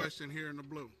 have a Yeah. question here in the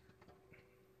blue.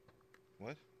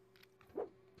 What?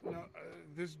 No,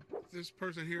 this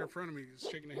person here in front of me is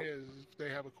shaking their head as if they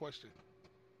have a question.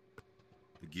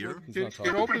 The gear? He's not Get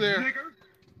talking. over there. Okay.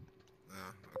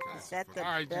 Is that the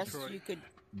All right, best Detroit. you could?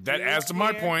 That do adds to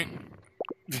my here? point.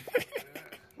 Damn.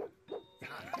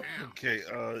 Okay.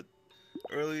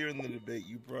 Earlier in the debate,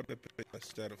 you brought up a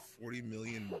stat of 40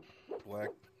 million black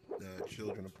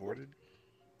children aborted.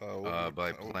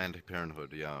 By Planned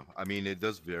Parenthood, yeah. I mean, it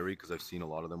does vary because I've seen a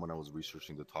lot of them when I was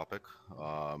researching the topic.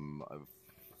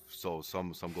 So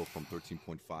some go from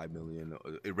 13.5 million.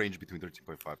 It ranged between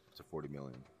 13.5 to 40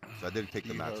 million. So I did take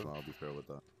the You maximum. have- I'll be fair with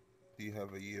that. Do you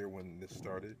have a year when this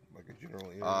started, like a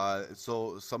general year?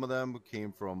 So some of them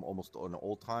came from almost an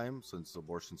old time since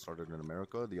abortion started in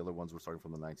America. The other ones were starting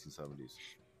from the 1970s.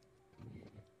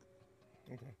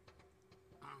 Okay.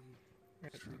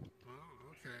 Well,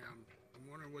 okay. I'm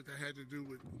wondering what that had to do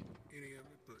with any of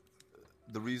it, but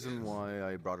The reason why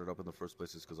I brought it up in the first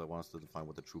place is because I want us to define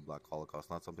what the true Black Holocaust,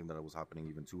 not something that was happening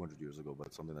even 200 years ago,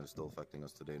 but something that is still affecting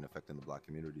us today and affecting the Black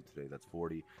community today. That's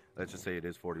 40, let's just say it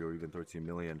is 40 or even 13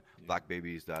 million Black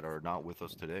babies that are not with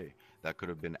us today, that could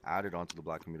have been added onto the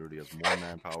Black community as more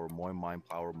manpower, more mind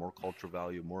power, more culture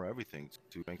value, more everything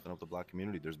to strengthen up the Black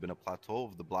community. There's been a plateau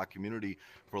of the Black community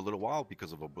for a little while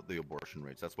because of the abortion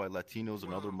rates. That's why Latinos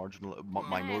and other marginal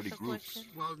minority ask a groups.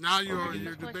 question? well, now Are you're we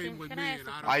you're Question? debating with Can me, I ask and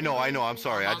a I don't. I know. I'm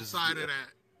sorry. I'm I just. outside of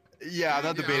that. Yeah, I'm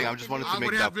not Yeah, debating. I just wanted to I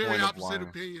make would that have very point of opposite why.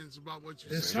 opinions about what you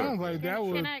It said. sounds like that Can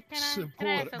would I- can I ask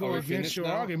support a go question? against your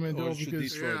Now, argument or though, should because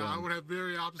these throw Yeah, I down? would have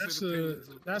very opposite that's opinions.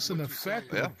 that's of an what you're saying.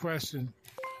 effective Yeah. oppression.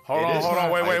 Hold It on, is. hold on, I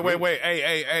agree. wait.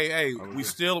 Hey.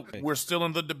 agree. We're still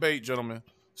in the debate, gentlemen.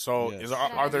 So, Yes.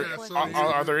 are there Yeah, so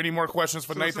are there any more questions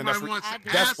for So Nathan? somebody wants to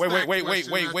That's ask wait, that wait.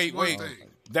 question, that's one thing.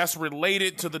 That's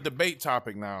related to the debate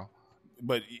topic now.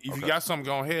 But if you got something,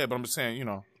 go ahead. But I'm just saying,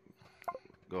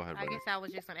 Go ahead, I brother. guess I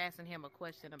was just asking him a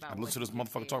question about. I've what listened to he this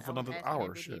just motherfucker said. talk for I was another asking him,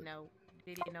 hour. Did Shit. he know?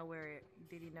 Did he know where?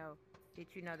 Did he know? Did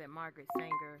you know that Margaret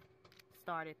Sanger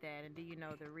started that, and do you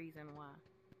know the reason why?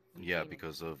 Yeah, Eugenics.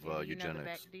 because of And do you know the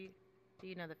eugenics. do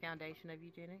you know the foundation of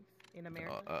eugenics in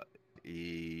America?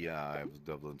 Yeah, I've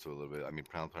delved into a little bit. I mean,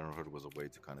 Planned Parenthood was a way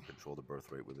to kind of control the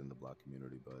birth rate within the black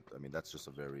community, but I mean, that's just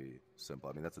a very simple.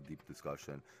 I mean, that's a deep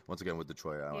discussion. Once again, with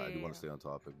Detroit, I do want to stay on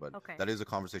topic, but Okay. that is a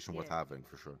conversation worth Yeah. having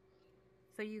for sure.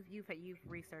 So you've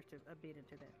researched a bit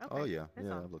into that. Okay. Oh yeah, That's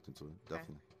yeah, all. I've looked into it Okay.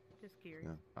 definitely. Just curious.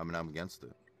 Yeah, I mean, I'm against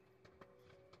it.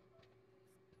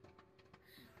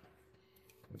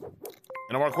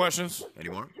 Any more questions? Any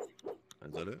more?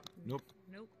 Is that it? Nope.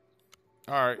 Nope.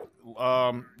 All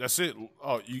right. That's it.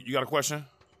 Oh, you got a question?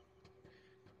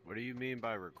 What do you mean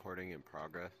by recording in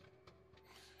progress?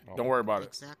 Don't worry about it.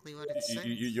 Exactly what it says.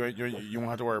 You won't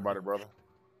have to worry about it, brother.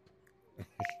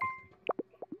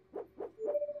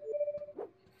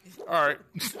 All right.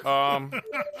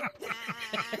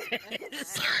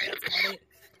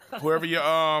 Whoever you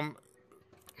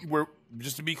we're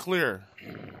just to be clear,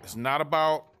 it's not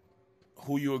about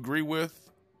who you agree with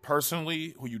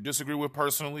personally, who you disagree with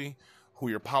personally, who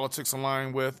your politics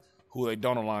align with, who they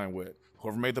don't align with.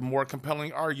 Whoever made the more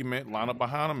compelling argument, line up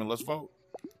behind them and let's vote.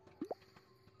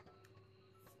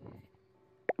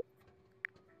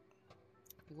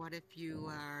 What if you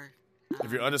are?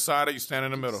 If you're undecided, you stand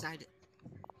in the middle. undecided?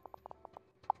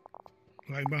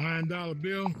 Like behind Dollar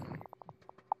Bill.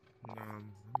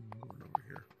 I'm moving over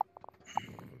here.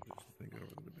 I'm just thinking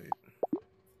over the debate.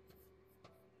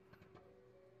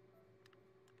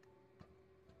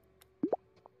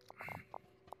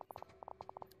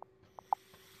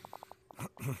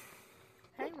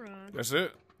 Hey, Ron. That's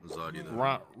it. Zod, you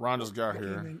there? Ron just got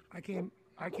here.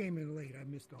 I came in late. I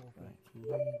missed the whole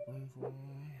thing.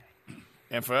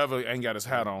 And Forever ain't got his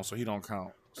hat on, so he don't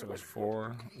count. So that's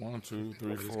 4. 1, 2, 3,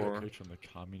 He's got a 4. picture on the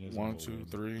communism 1, voting 2,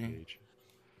 3. page.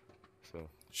 So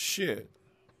Shit.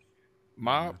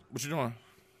 Mob, what you doing?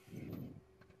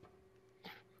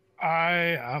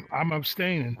 I'm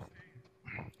abstaining.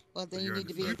 Well, then you need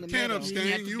to be You in the can't middle. abstain.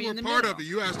 have to You be were in the part middle. of it.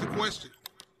 You asked the question.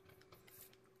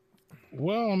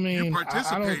 Well, I mean, You I don't.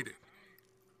 participated.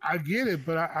 I get it,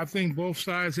 but I think both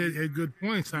sides had good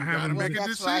points. I haven't. make a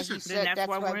That's why he decision. said. that's That's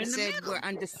why why we're we in the said middle. we're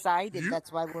undecided. You-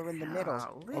 That's why we're in the middle.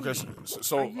 Golly. Okay,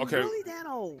 so Are you okay, really that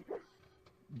old?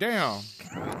 damn.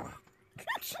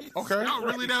 Okay, Not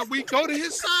really that weak. Go to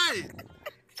his side.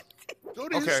 Go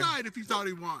to Okay. his side if you thought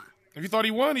he won. if you thought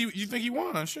he won, you think he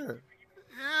won? Sure.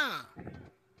 Yeah.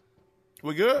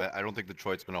 We good? I don't think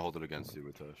Detroit's gonna hold it against you,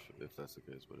 Ritesh, if that's the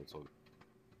case. But it's all.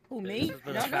 Who, me? This is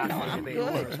the No, I'm debate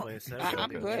good. works, what it says I'm right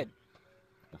there. good.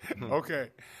 Okay.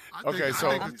 I Okay, think, so-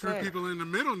 I think I'm the three good. people in the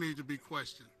middle need to be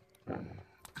questioned.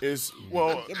 Is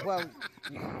well, Well,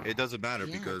 It doesn't matter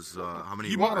Yeah. because how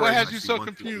many? What votes? has you I see so 1,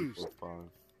 2, 3, confused? 4, 5,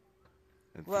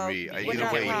 and well, 3. we're Either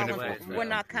not way, even counting. if if- We're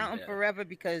not Yeah. counting forever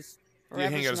because Yeah, he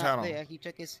ain't forever's got his hat not on. there. He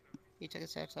took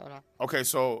his headset off. okay.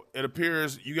 So it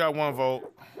appears you got 1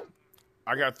 vote.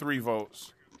 I got 3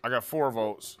 votes. I got 4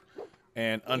 votes,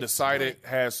 and undecided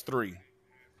has 3.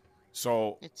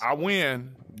 So It's I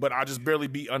win, but I just barely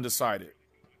beat undecided.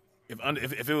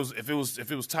 If it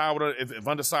was tied with if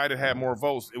undecided had more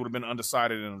votes, it would have been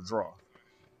undecided in a draw.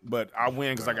 But I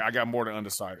win because I got more than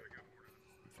undecided.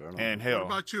 Fair enough. And What hell,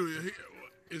 about you?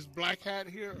 Is Black Hat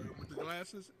here with the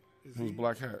glasses? Is who's he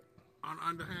Black Hat? on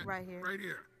underhand? Right here. Right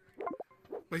here.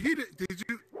 But he did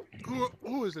you?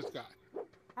 Who is this guy?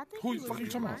 I think Who he the was fuck you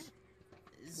here, talking about?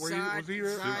 right? Was he here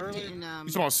Zod early? didn't. You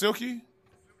talking about Silky?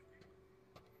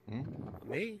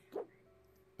 Me?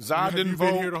 Zod Have didn't you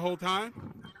been here vote. the whole time?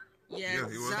 Yeah, Yeah,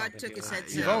 he was. Zod took his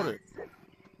headset He off. voted.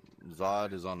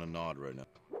 Zod is on a nod right now.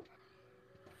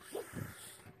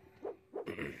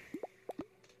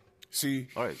 See,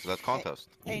 All right, so that's contest.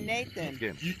 Hey Nathan.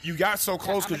 Game. you got so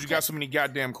close I'm because you got so many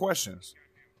goddamn questions.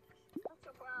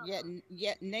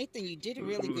 Yeah, Nathan, you did a It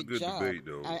was really a good good job. debate,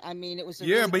 though. I mean, it was a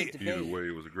Yeah, really but good debate. Either way,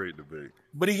 it was a great debate.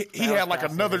 But he had like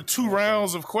another 2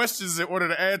 rounds of questions in order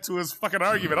to add to his fucking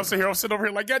argument. I'm sitting over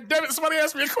here like, God damn it, somebody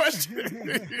asked me a question. Sorry,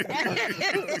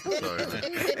 man.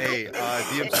 Hey,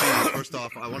 DMC, first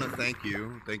off, I want to thank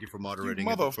you. Thank you for moderating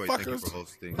in Detroit. Thank you motherfuckers. for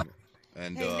hosting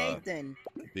and Hey Nathan,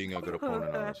 being a good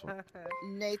opponent on this one.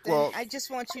 Nathan, Well, I just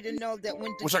want you to know that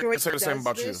when wish I could Detroit say the same does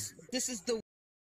about you. this is the